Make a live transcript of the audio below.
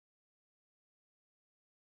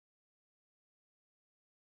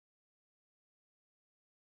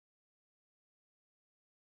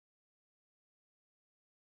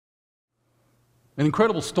An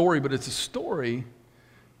incredible story, but it's a story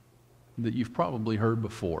that you've probably heard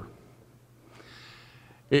before.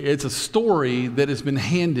 It's a story that has been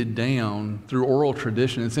handed down through oral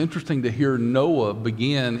tradition. It's interesting to hear Noah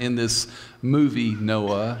begin in this movie,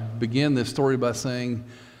 begin this story by saying,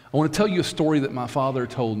 I want to tell you a story that my father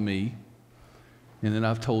told me, and then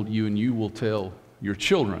I've told you, and you will tell your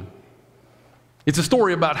children. It's a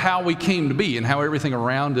story about how we came to be and how everything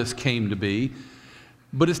around us came to be.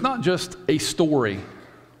 But it's not just a story.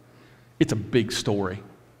 It's a big story.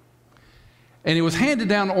 And it was handed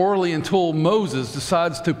down orally until Moses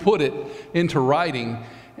decides to put it into writing.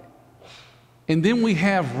 And then we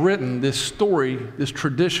have written this story, this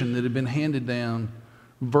tradition that had been handed down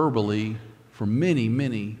verbally for many,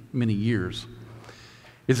 many, many years.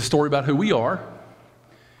 It's a story about who we are.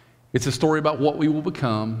 It's a story about what we will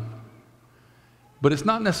become. But it's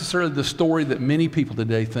not necessarily the story that many people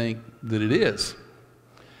today think that it is.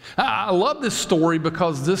 I love this story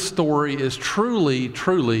because this story is truly,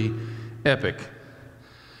 truly epic.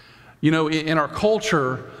 You know, in our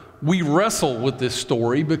culture, we wrestle with this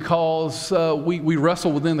story because we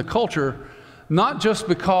wrestle within the culture, not just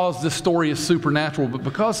because this story is supernatural, but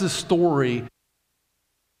because this story is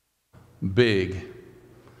big.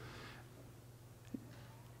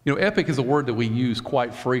 You know, epic is a word that we use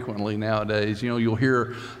quite frequently nowadays. You know, you'll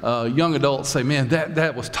hear young adults say, man,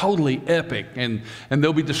 that was totally epic. And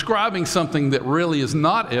they'll be describing something that really is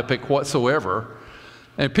not epic whatsoever.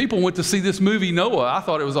 And people went to see this movie, Noah. I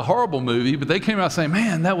thought it was a horrible movie, but they came out saying,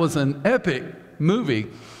 man, that was an epic movie.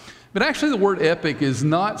 But actually the word epic is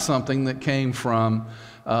not something that came from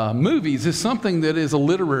movies. It's something that is a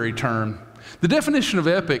literary term. The definition of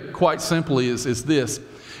epic, quite simply, is this.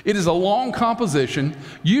 It is a long composition,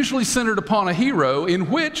 usually centered upon a hero, in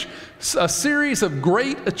which a series of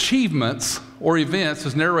great achievements or events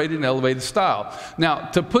is narrated in elevated style. Now,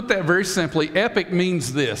 to put that very simply, epic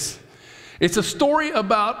means this. It's a story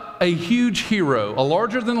about a huge hero, a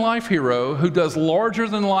larger-than-life hero who does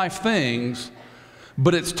larger-than-life things,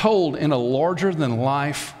 but it's told in a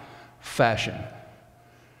larger-than-life fashion.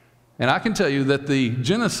 And I can tell you that the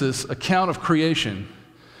Genesis account of creation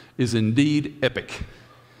is indeed epic.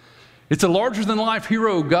 It's a larger-than-life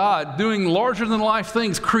hero God doing larger-than-life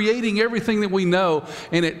things, creating everything that we know,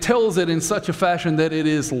 and it tells it in such a fashion that it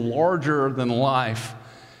is larger than life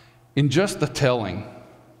in just the telling.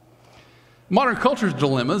 Modern culture's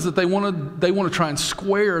dilemma is that they want to try and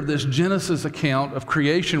square this Genesis account of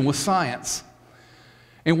creation with science.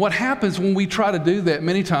 And what happens when we try to do that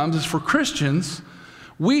many times is, for Christians,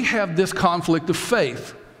 we have this conflict of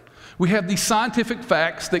faith. We have these scientific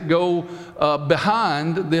facts that go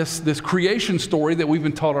behind this creation story that we've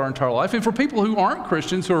been taught our entire life. And for people who aren't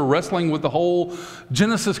Christians, who are wrestling with the whole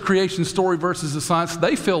Genesis creation story versus the science,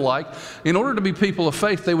 they feel like in order to be people of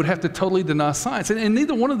faith, they would have to totally deny science. And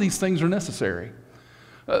neither one of these things are necessary.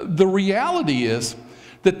 The reality is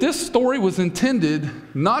that this story was intended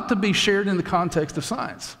not to be shared in the context of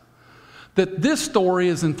science. That this story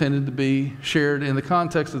is intended to be shared in the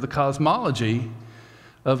context of the cosmology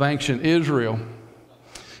of ancient Israel.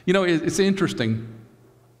 You know, it's interesting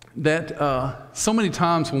that so many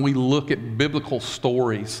times when we look at biblical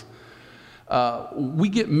stories, we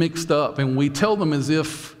get mixed up and we tell them as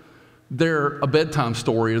if they're a bedtime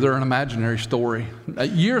story or they're an imaginary story.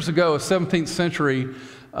 Years ago, a 17th century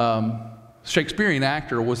Shakespearean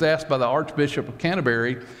actor was asked by the Archbishop of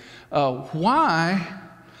Canterbury, why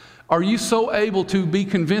are you so able to be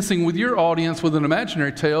convincing with your audience with an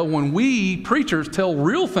imaginary tale when we preachers tell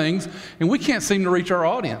real things and we can't seem to reach our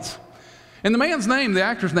audience? And the man's name, the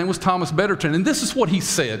actor's name, was Thomas Betterton, and this is what he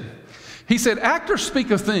said. He said, actors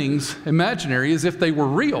speak of things imaginary as if they were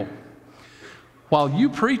real, while you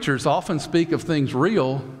preachers often speak of things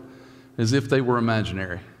real as if they were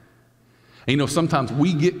imaginary. And you know, sometimes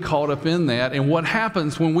we get caught up in that, and what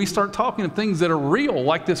happens when we start talking of things that are real,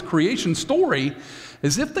 like this creation story,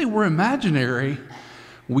 as if they were imaginary,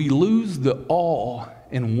 we lose the awe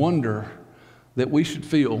and wonder that we should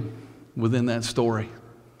feel within that story.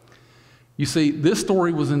 You see, this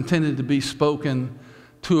story was intended to be spoken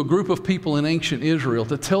to a group of people in ancient Israel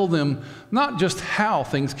to tell them not just how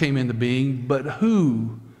things came into being, but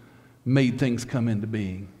who made things come into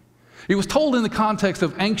being. It was told in the context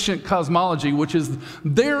of ancient cosmology, which is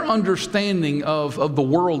their understanding of the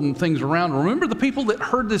world and things around. Remember, the people that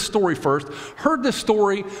heard this story first heard this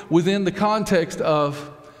story within the context of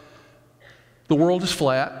the world is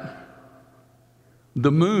flat,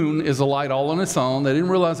 the moon is a light all on its own. They didn't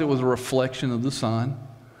realize it was a reflection of the sun.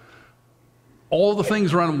 All the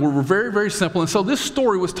things around them were very, very simple. And so this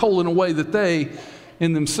story was told in a way that they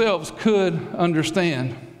in themselves could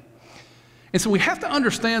understand. And so we have to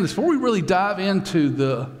understand this. Before we really dive into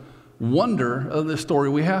the wonder of this story,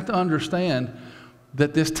 we have to understand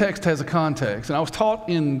that this text has a context. And I was taught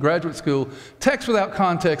in graduate school, text without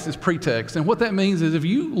context is pretext. And what that means is if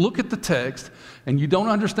you look at the text and you don't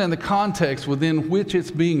understand the context within which it's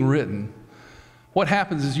being written, what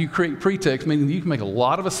happens is you create pretext, meaning you can make a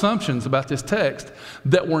lot of assumptions about this text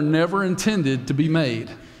that were never intended to be made.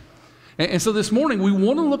 And so this morning, we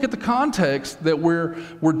want to look at the context that we're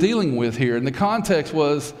dealing with here. And the context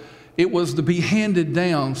was, it was to be handed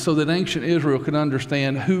down so that ancient Israel could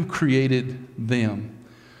understand who created them.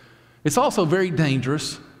 It's also very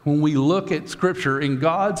dangerous when we look at Scripture in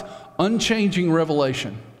God's unchanging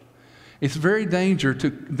revelation. It's very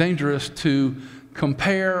dangerous to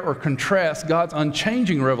compare or contrast God's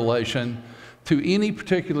unchanging revelation to any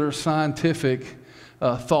particular scientific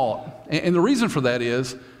thought. And the reason for that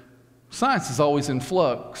is science is always in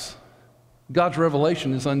flux. God's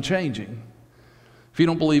revelation is unchanging. If you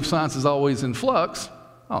don't believe science is always in flux,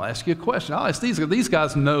 I'll ask you a question. I'll ask these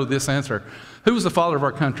guys know this answer. Who was the father of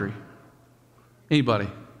our country? Anybody?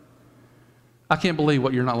 I can't believe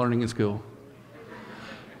what you're not learning in school.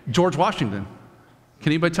 George Washington.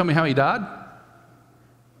 Can anybody tell me how he died?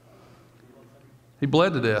 He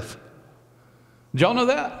bled to death. Did y'all know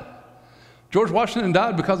that? George Washington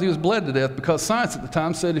died because he was bled to death, because science at the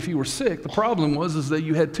time said if you were sick, the problem was that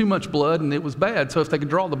you had too much blood and it was bad. So if they could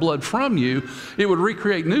draw the blood from you, it would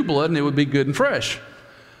recreate new blood and it would be good and fresh.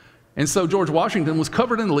 And so George Washington was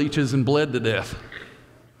covered in leeches and bled to death.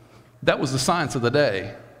 That was the science of the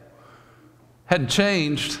day. Hadn't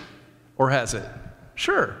changed, or has it?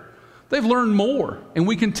 Sure. They've learned more, and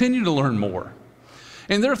we continue to learn more.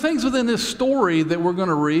 And there are things within this story that we're going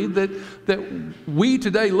to read that we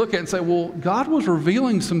today look at and say, well, God was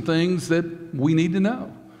revealing some things that we need to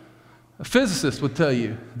know. A physicist would tell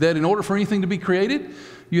you that in order for anything to be created,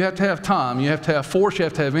 you have to have time, you have to have force, you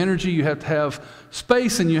have to have energy, you have to have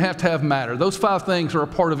space, and you have to have matter. Those 5 things are a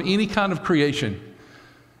part of any kind of creation.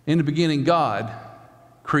 In the beginning, God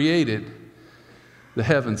created the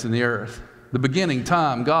heavens and the earth. The beginning,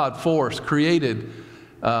 time, God, force, created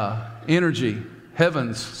energy,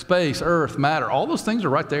 heavens, space, earth, matter. All those things are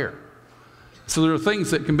right there. So there are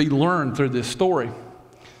things that can be learned through this story.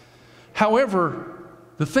 However,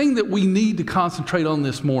 the thing that we need to concentrate on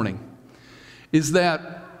this morning is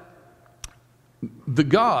that the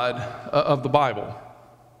God of the Bible,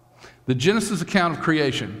 the Genesis account of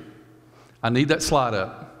creation, I need that slide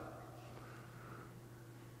up.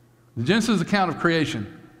 The Genesis account of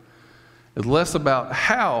creation is less about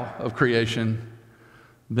how of creation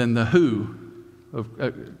than the who.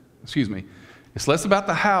 It's less about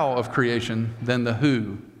the how of creation than the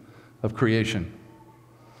who of creation.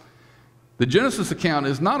 The Genesis account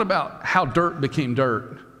is not about how dirt became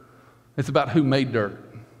dirt. It's about who made dirt.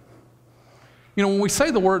 You know, when we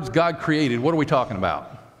say the words God created, what are we talking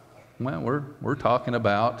about? Well, we're talking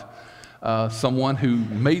about someone who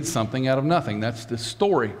made something out of nothing. That's this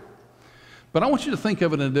story. But I want you to think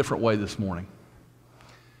of it in a different way this morning.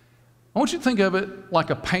 I want you to think of it like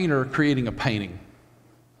a painter creating a painting.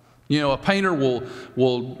 You know, a painter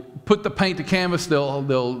will put the paint to canvas,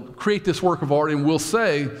 they'll create this work of art, and will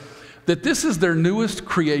say that this is their newest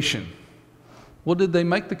creation. Well, did they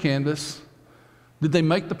make the canvas? Did they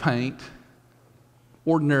make the paint?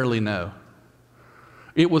 Ordinarily, no.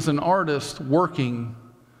 It was an artist working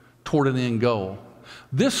toward an end goal.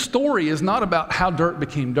 This story is not about how dirt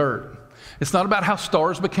became dirt. It's not about how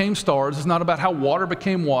stars became stars. It's not about how water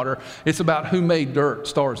became water. It's about who made dirt,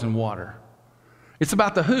 stars, and water. It's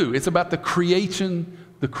about the who. It's about the creation,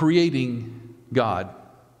 the creating God.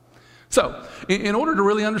 So, in order to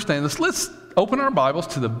really understand this, let's open our Bibles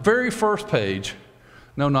to the very first page.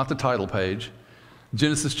 No, not the title page.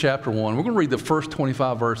 Genesis chapter 1. We're going to read the first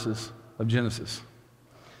 25 verses of Genesis.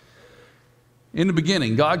 In the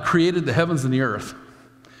beginning, God created the heavens and the earth.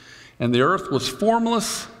 And the earth was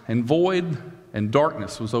formless and void, and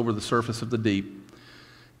darkness was over the surface of the deep.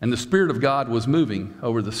 And the Spirit of God was moving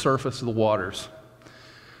over the surface of the waters.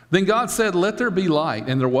 Then God said, "Let there be light,"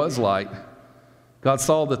 and there was light. God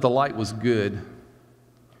saw that the light was good.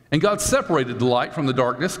 And God separated the light from the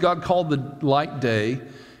darkness. God called the light day,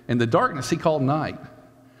 and the darkness He called night.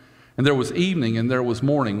 And there was evening and there was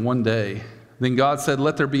morning one day. Then God said,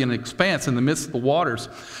 "Let there be an expanse in the midst of the waters,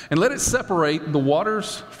 and let it separate the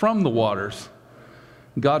waters from the waters."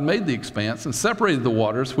 God made the expanse and separated the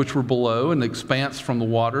waters which were below and the expanse from the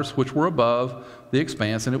waters which were above the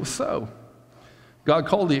expanse, and it was so. God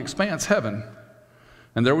called the expanse heaven,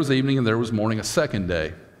 and there was evening and there was morning a second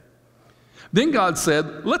day. Then God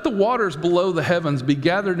said, let the waters below the heavens be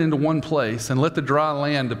gathered into one place, and let the dry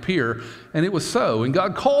land appear. And it was so. And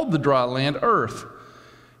God called the dry land earth,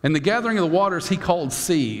 and the gathering of the waters he called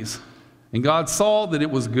seas. And God saw that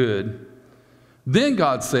it was good. Then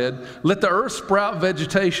God said, let the earth sprout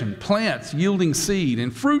vegetation, plants yielding seed,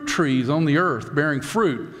 and fruit trees on the earth bearing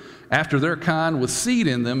fruit after their kind with seed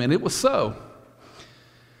in them. And it was so.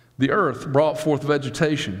 The earth brought forth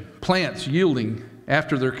vegetation, plants yielding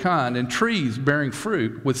after their kind, and trees bearing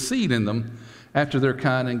fruit with seed in them after their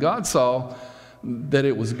kind. And God saw that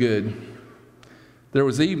it was good. There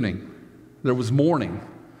was evening, there was morning,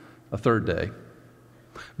 a third day.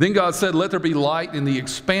 Then God said, let there be light in the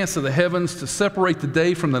expanse of the heavens to separate the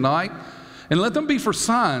day from the night, and let them be for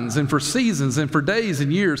signs and for seasons and for days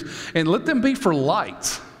and years, and let them be for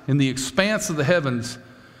lights in the expanse of the heavens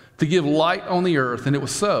to give light on the earth. And it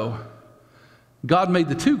was so. God made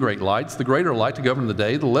the two great lights, the greater light to govern the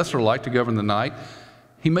day, the lesser light to govern the night.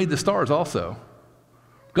 He made the stars also.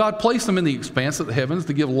 God placed them in the expanse of the heavens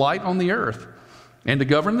to give light on the earth, and to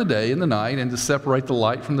govern the day and the night, and to separate the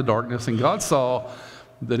light from the darkness. And God saw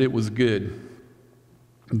that it was good.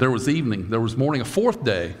 There was evening, there was morning, a fourth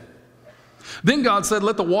day. Then God said,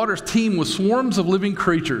 let the waters teem with swarms of living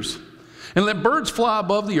creatures, and let birds fly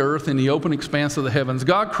above the earth in the open expanse of the heavens.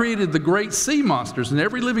 God created the great sea monsters and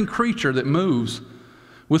every living creature that moves,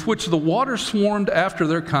 with which the waters swarmed after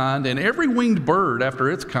their kind, and every winged bird after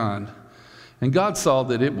its kind. And God saw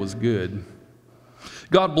that it was good.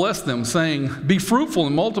 God blessed them, saying, be fruitful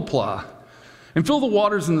and multiply, and fill the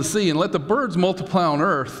waters in the sea, and let the birds multiply on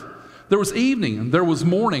earth. There was evening, and there was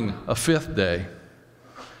morning, a fifth day.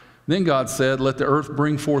 Then God said, let the earth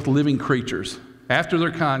bring forth living creatures after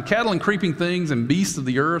their kind, cattle and creeping things, and beasts of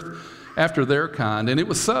the earth after their kind. And it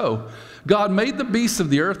was so. God made the beasts of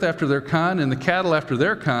the earth after their kind, and the cattle after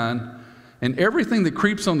their kind, and everything that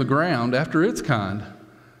creeps on the ground after its kind.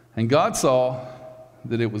 And God saw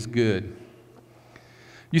that it was good.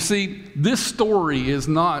 You see, this story is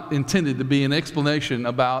not intended to be an explanation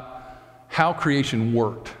about how creation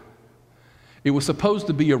worked. It was supposed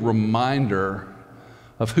to be a reminder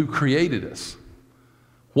of who created us.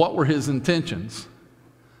 What were his intentions?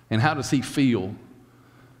 And how does he feel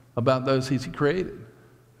about those he created?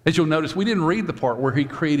 As you'll notice, we didn't read the part where he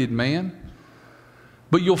created man.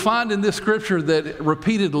 But you'll find in this scripture that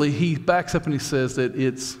repeatedly he backs up and he says that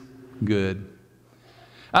it's good.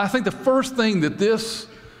 I think the first thing that this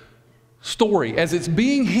story, as it's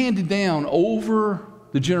being handed down over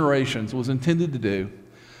the generations, was intended to do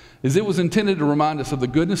is it was intended to remind us of the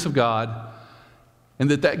goodness of God,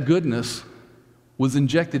 and that goodness was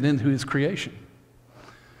injected into his creation.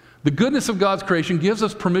 The goodness of God's creation gives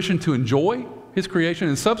us permission to enjoy his creation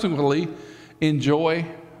and subsequently enjoy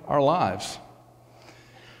our lives.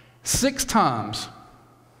 6 times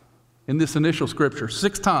in this initial scripture,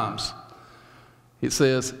 6 times, it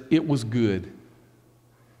says, it was good.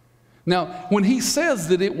 Now, when he says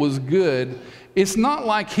that it was good, it's not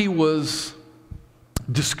like he was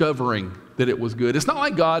discovering that it was good. It's not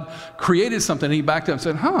like God created something and he backed up and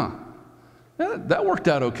said, that worked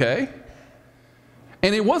out okay.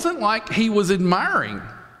 And it wasn't like he was admiring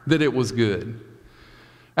that it was good.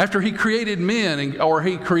 After he created men, or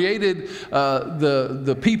he created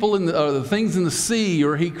the people and the things in the sea,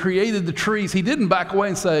 or he created the trees, he didn't back away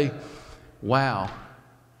and say, wow,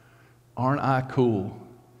 aren't I cool?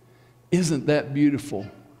 Isn't that beautiful?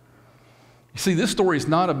 You see, this story is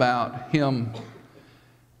not about him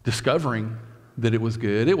discovering that it was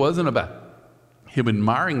good. It wasn't about him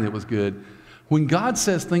admiring that it was good. When God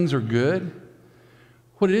says things are good,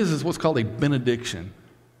 what it is what's called a benediction.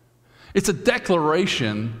 It's a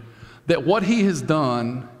declaration that what he has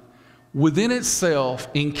done within itself,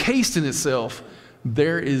 encased in itself,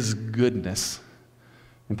 there is goodness.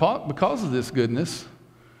 And because of this goodness,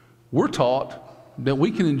 we're taught that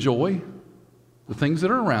we can enjoy the things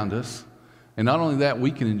that are around us, and not only that,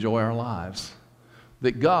 we can enjoy our lives.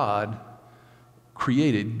 That God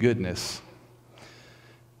created goodness.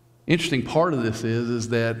 Interesting part of this is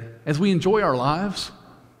that as we enjoy our lives,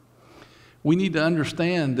 we need to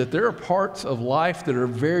understand that there are parts of life that are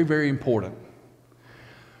very, very important.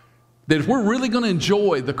 That if we're really going to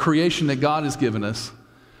enjoy the creation that God has given us,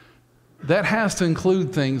 that has to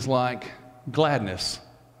include things like gladness,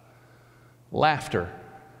 laughter,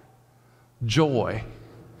 joy,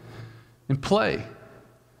 and play.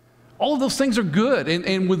 All of those things are good,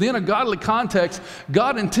 and within a godly context,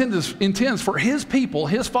 God intends for his people,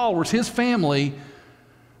 his followers, his family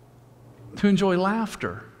to enjoy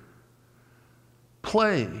laughter,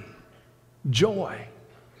 play, joy.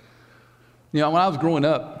 You know, when I was growing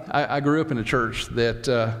up, I grew up in a church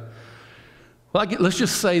that Well, let's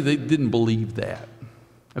just say they didn't believe that.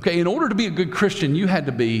 Okay, in order to be a good Christian, you had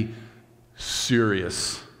to be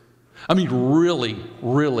serious. I mean, really,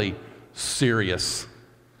 really serious.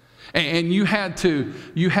 And you had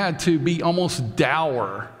to be almost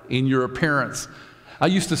dour in your appearance. I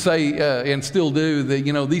used to say, and still do,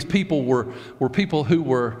 that these people were people who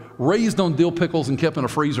were raised on dill pickles and kept in a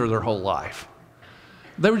freezer their whole life.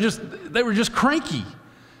 They were just cranky.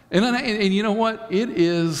 And you know what? It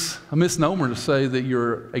is a misnomer to say that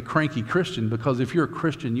you're a cranky Christian, because if you're a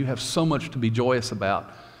Christian, you have so much to be joyous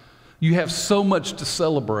about. You have so much to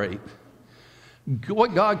celebrate.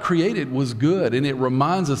 What God created was good, and it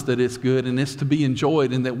reminds us that it's good and it's to be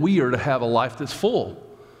enjoyed, and that we are to have a life that's full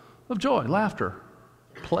of joy, laughter,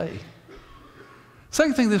 play.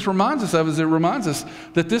 Second thing this reminds us of is it reminds us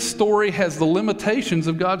that this story has the limitations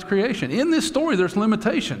of God's creation. In this story, there's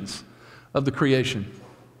limitations of the creation.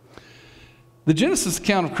 The Genesis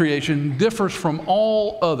account of creation differs from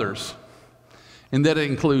all others in that it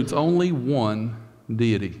includes only one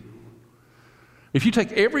deity. If you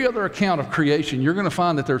take every other account of creation, you're going to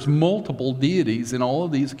find that there's multiple deities in all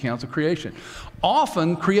of these accounts of creation.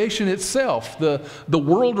 Often, creation itself, the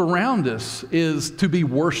world around us, is to be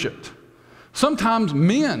worshiped. Sometimes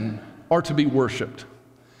men are to be worshiped.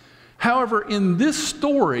 However, in this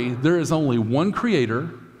story, there is only one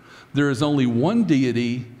creator, there is only one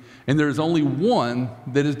deity, and there is only one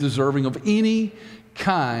that is deserving of any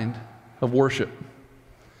kind of worship.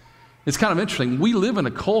 It's kind of interesting. We live in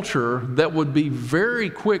a culture that would be very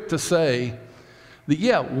quick to say that,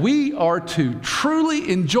 yeah, we are to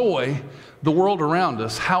truly enjoy the world around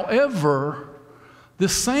us. However,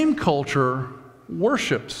 this same culture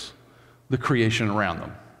worships the creation around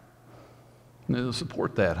them. And they'll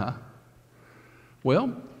support that, huh?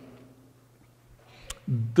 Well,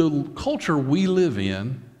 the culture we live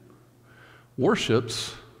in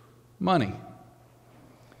worships money.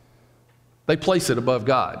 They place it above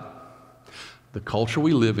God. The culture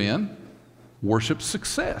we live in worships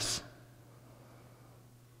success.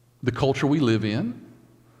 The culture we live in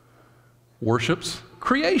worships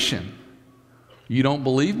creation. You don't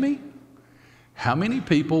believe me? How many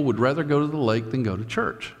people would rather go to the lake than go to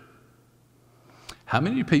church? How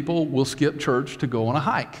many people will skip church to go on a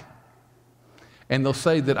hike? And they'll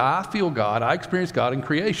say that I feel God, I experience God in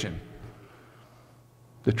creation.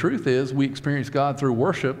 The truth is, we experience God through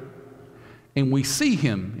worship, and we see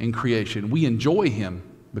Him in creation. We enjoy Him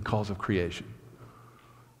because of creation.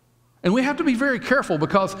 And we have to be very careful,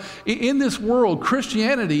 because in this world,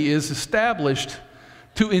 Christianity is established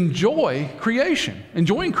to enjoy creation.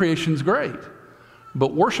 Enjoying creation is great,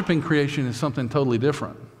 but worshiping creation is something totally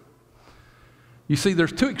different. You see,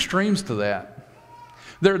 there's two extremes to that.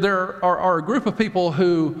 There are a group of people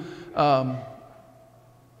who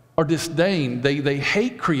are disdained. They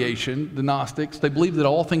hate creation, the Gnostics. They believe that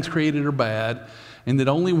all things created are bad, and that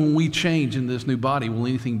only when we change in this new body will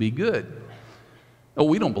anything be good. Oh,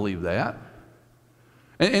 we don't believe that.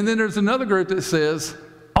 And then there's another group that says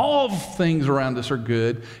all things around us are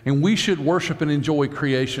good, and we should worship and enjoy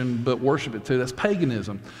creation, but worship it too. That's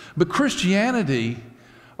paganism. But Christianity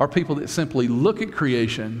are people that simply look at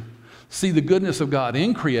creation, see the goodness of God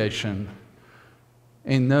in creation,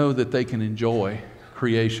 and know that they can enjoy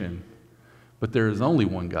creation. But there is only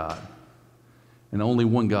one God, and only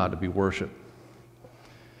one God to be worshiped.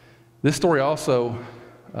 This story also,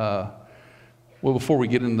 well, before we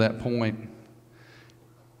get into that point,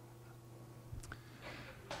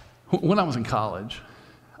 when I was in college,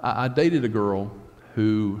 I dated a girl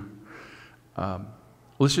who,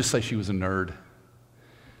 let's just say she was a nerd.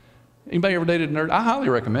 Anybody ever dated a nerd? I highly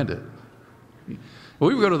recommend it.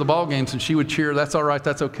 We would go to the ball games and she would cheer, "That's all right,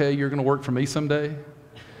 that's okay, you're going to work for me someday."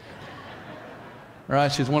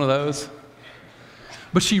 Right? She's one of those.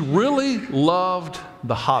 But she really loved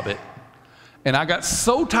The Hobbit. And I got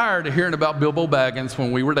so tired of hearing about Bilbo Baggins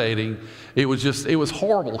when we were dating. It was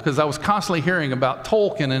horrible, because I was constantly hearing about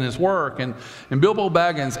Tolkien and his work and Bilbo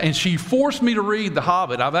Baggins. And she forced me to read The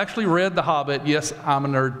Hobbit. I've actually read The Hobbit. Yes, I'm a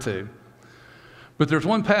nerd too. But there's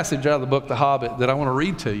one passage out of the book The Hobbit that I want to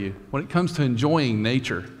read to you when it comes to enjoying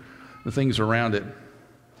nature, the things around it.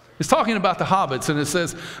 It's talking about the hobbits, and it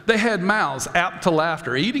says, "They had mouths apt to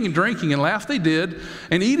laughter. Eating and drinking and laugh they did,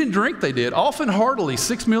 and eat and drink they did, often heartily,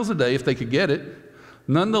 6 meals a day if they could get it.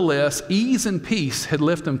 Nonetheless, ease and peace had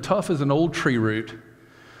left them tough as an old tree root.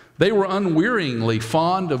 They were unwearyingly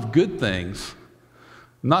fond of good things,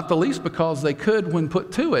 not the least because they could, when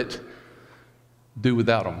put to it, do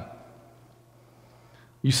without them."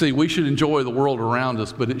 You see, we should enjoy the world around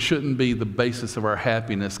us, but it shouldn't be the basis of our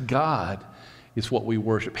happiness. God is what we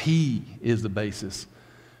worship. He is the basis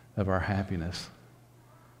of our happiness.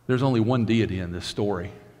 There's only one deity in this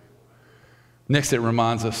story. Next, it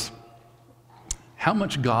reminds us how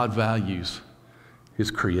much God values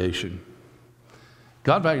his creation.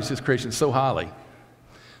 God values his creation so highly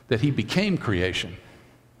that he became creation.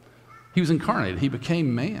 He was incarnated. He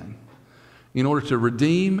became man in order to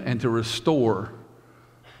redeem and to restore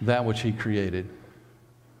that which he created.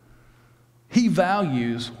 He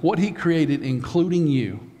values what he created, including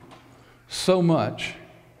you, so much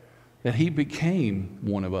that he became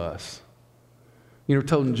one of us. You know, we're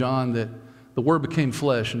told in John that the Word became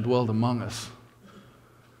flesh and dwelled among us.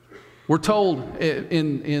 We're told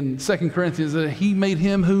in 2 Corinthians that he made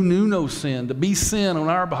him who knew no sin to be sin on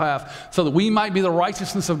our behalf so that we might be the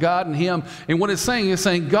righteousness of God in him. And what it's saying is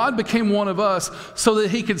saying God became one of us so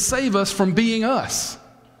that he could save us from being us.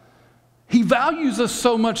 He values us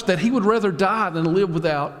so much that he would rather die than live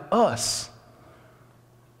without us.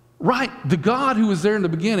 Right, the God who was there in the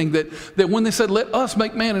beginning, that when they said, let us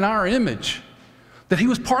make man in our image, that he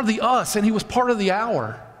was part of the us and he was part of the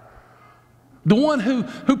our. The one who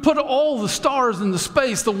put all the stars in the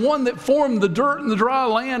space, the one that formed the dirt and the dry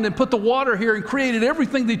land and put the water here and created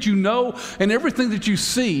everything that you know and everything that you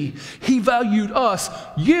see. He valued us,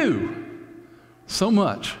 you, so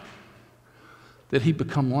much that he'd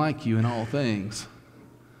become like you in all things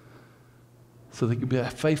so that he could be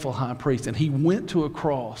a faithful high priest. And he went to a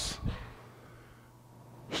cross.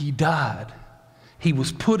 He died. He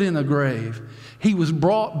was put in a grave. He was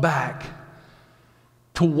brought back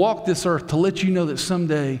to walk this earth, to let you know that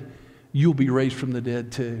someday you'll be raised from the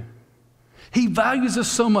dead too. He values us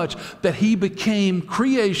so much that he became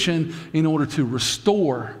creation in order to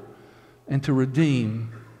restore and to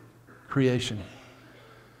redeem creation. And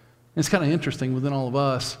it's kind of interesting within all of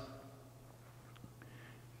us.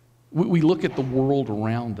 We look at the world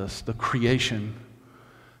around us, the creation,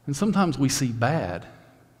 and sometimes we see bad.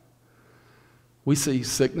 We see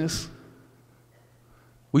sickness.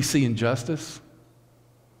 We see injustice.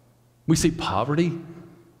 We see poverty.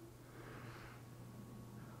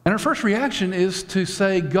 And our first reaction is to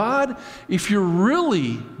say, God, if you're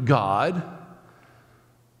really God,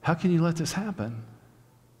 how can you let this happen?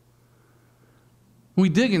 We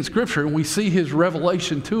dig in Scripture and we see his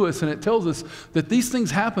revelation to us, and it tells us that these things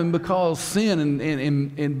happen because sin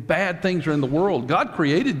and bad things are in the world. God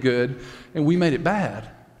created good, and we made it bad.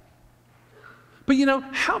 But you know,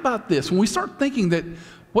 how about this? When we start thinking that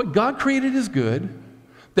what God created is good,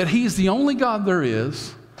 that he's the only God there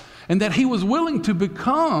is, and that he was willing to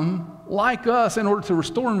become like us in order to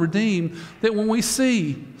restore and redeem, that when we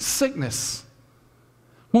see sickness,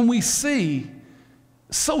 when we see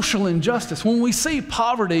social injustice, when we see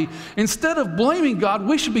poverty, instead of blaming God,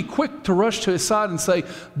 we should be quick to rush to his side and say,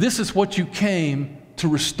 this is what you came to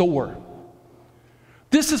restore.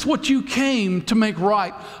 This is what you came to make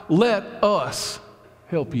right. Let us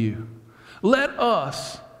help you. Let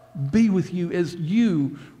us be with you as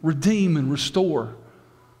you redeem and restore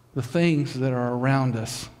the things that are around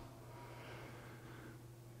us.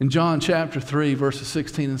 In John chapter 3, verses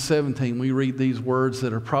 16 and 17, we read these words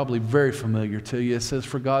that are probably very familiar to you. It says,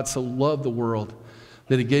 for God so loved the world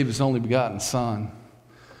that he gave his only begotten Son,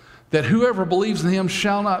 that whoever believes in him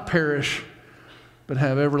shall not perish, but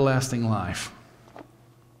have everlasting life.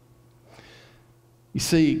 You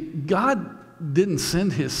see, God didn't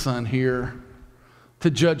send his Son here to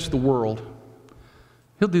judge the world.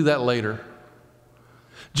 He'll do that later.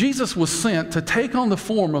 Jesus was sent to take on the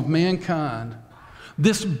form of mankind.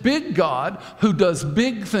 This big God who does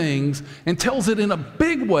big things and tells it in a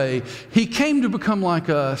big way. He came to become like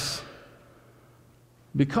us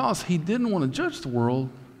because he didn't want to judge the world,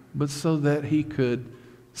 but so that he could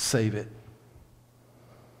save it.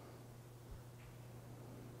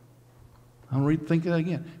 I'll think of that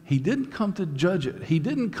again. He didn't come to judge it. He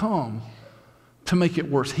didn't come to make it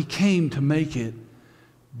worse. He came to make it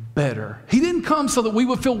better. He didn't come so that we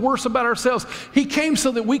would feel worse about ourselves. He came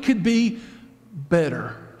so that we could be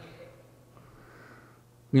better.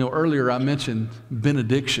 You know, earlier I mentioned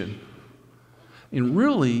benediction. And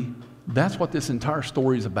really, that's what this entire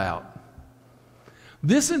story is about.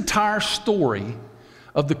 This entire story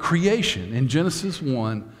of the creation in Genesis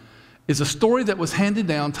 1 is a story that was handed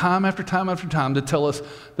down time after time after time to tell us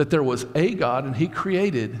that there was a God and he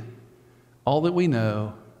created all that we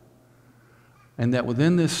know, and that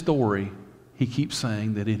within this story, he keeps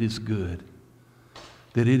saying that it is good,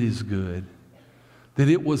 that it is good, that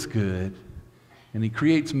it was good. And he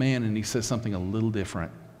creates man and he says something a little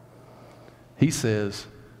different. He says,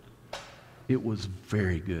 it was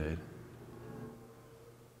very good.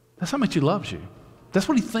 That's how much he loves you. That's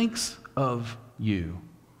what he thinks of you.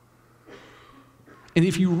 And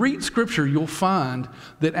if you read Scripture, you'll find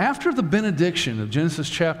that after the benediction of Genesis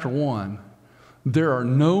chapter 1, there are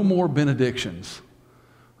no more benedictions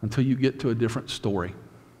until you get to a different story.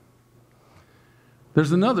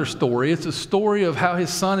 There's another story. It's a story of how his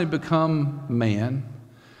son had become man.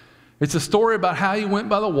 It's a story about how he went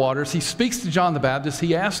by the waters. He speaks to John the Baptist.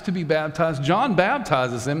 He asks to be baptized. John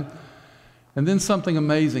baptizes him. And then something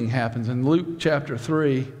amazing happens. In Luke chapter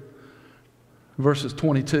 3, verses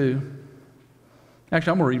 22.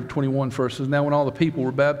 Actually, I'm going to read 21 first. It says, now when all the people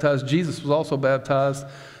were baptized, Jesus was also baptized.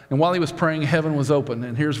 And while he was praying, heaven was opened.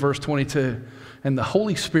 And here's verse 22. And the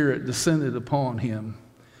Holy Spirit descended upon him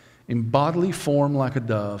in bodily form like a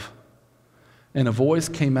dove. And a voice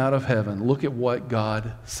came out of heaven. Look at what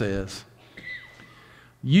God says.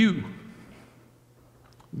 You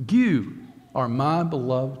are my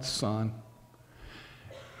beloved Son.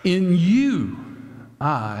 In you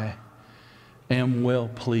I am well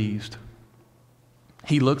pleased.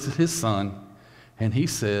 He looks at his son and he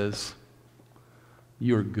says,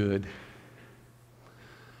 you're good.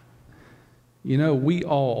 You know, we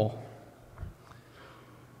all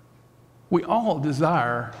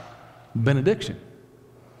desire benediction.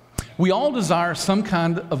 We all desire some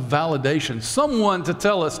kind of validation, someone to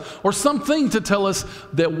tell us or something to tell us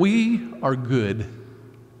that we are good.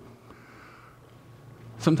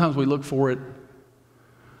 Sometimes we look for it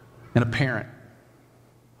in a parent.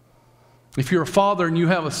 If you're a father and you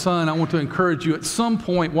have a son, I want to encourage you at some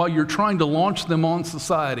point while you're trying to launch them on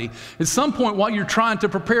society, at some point while you're trying to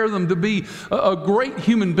prepare them to be a great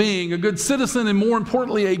human being, a good citizen, and more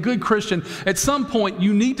importantly, a good Christian, at some point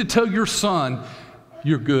you need to tell your son,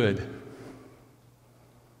 you're good.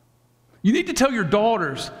 You need to tell your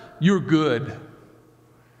daughters, you're good.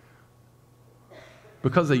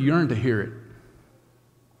 Because they yearn to hear it.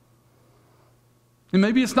 And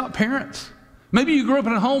maybe it's not parents. Maybe you grew up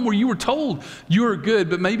in a home where you were told you were good,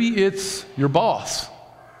 but maybe it's your boss.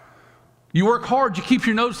 You work hard, you keep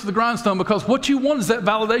your nose to the grindstone because what you want is that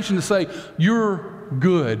validation to say, you're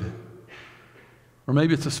good. Or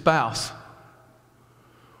maybe it's a spouse.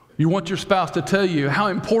 You want your spouse to tell you how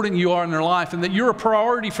important you are in their life and that you're a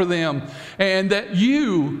priority for them and that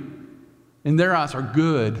you, in their eyes, are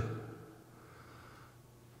good.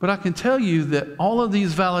 But I can tell you that all of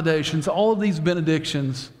these validations, all of these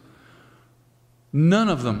benedictions, none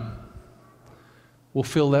of them will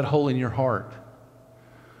fill that hole in your heart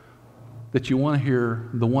that you want to hear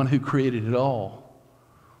the one who created it all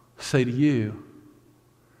say to you,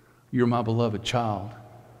 you're my beloved child.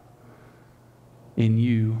 In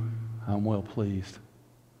you, I'm well pleased.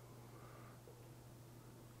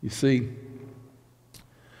 You see,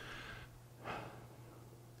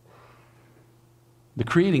 the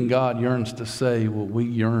creating God yearns to say what we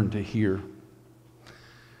yearn to hear.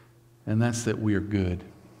 And that's that we are good.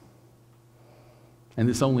 And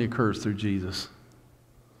this only occurs through Jesus.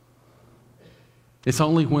 It's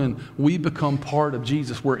only when we become part of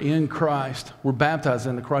Jesus, we're in Christ, we're baptized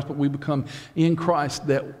into Christ, but we become in Christ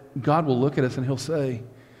that God will look at us and He'll say,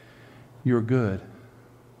 you're good.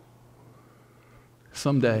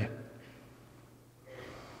 Someday,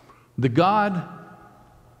 the God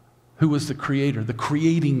who was the creator, the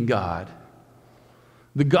creating God,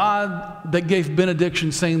 the God that gave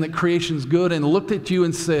benediction saying that creation's good and looked at you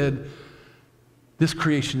and said, this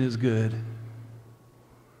creation is good.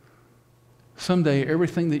 Someday,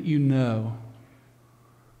 everything that you know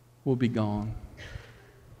will be gone.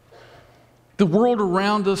 The world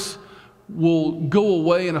around us will go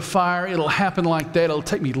away in a fire. It'll happen like that. It'll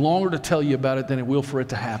take me longer to tell you about it than it will for it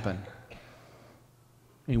to happen.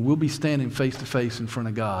 And we'll be standing face to face in front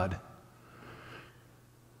of God.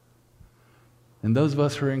 And those of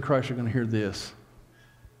us who are in Christ are going to hear this.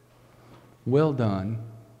 Well done,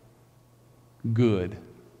 good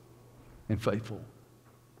and faithful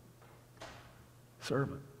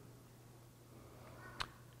servant.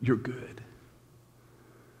 You're good.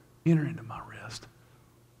 Enter into my rest.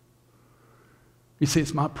 You see,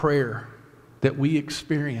 it's my prayer that we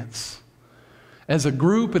experience as a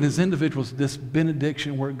group and as individuals this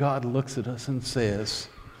benediction where God looks at us and says,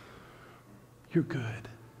 you're good.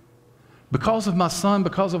 Because of my son,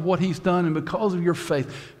 because of what he's done, and because of your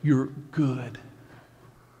faith, you're good.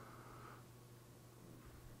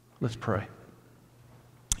 Let's pray.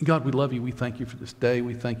 God, we love you. We thank you for this day.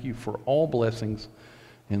 We thank you for all blessings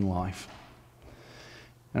in life.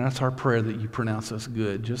 And that's our prayer, that you pronounce us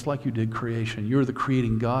good, just like you did creation. You're the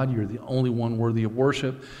creating God. You're the only one worthy of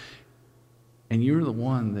worship. And you're the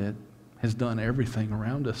one that has done everything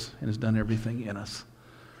around us and has done everything in us.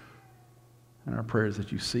 And our prayer is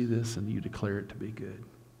that you see this and you declare it to be good.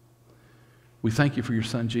 We thank you for your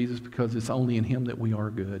son, Jesus, because it's only in him that we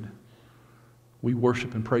are good. We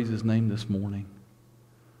worship and praise His name this morning.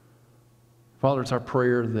 Father, it's our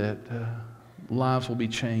prayer that lives will be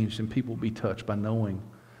changed and people will be touched by knowing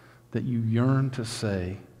that you yearn to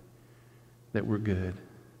say that we're good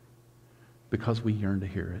because we yearn to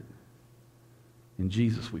hear it. In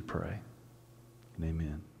Jesus we pray, and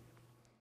amen.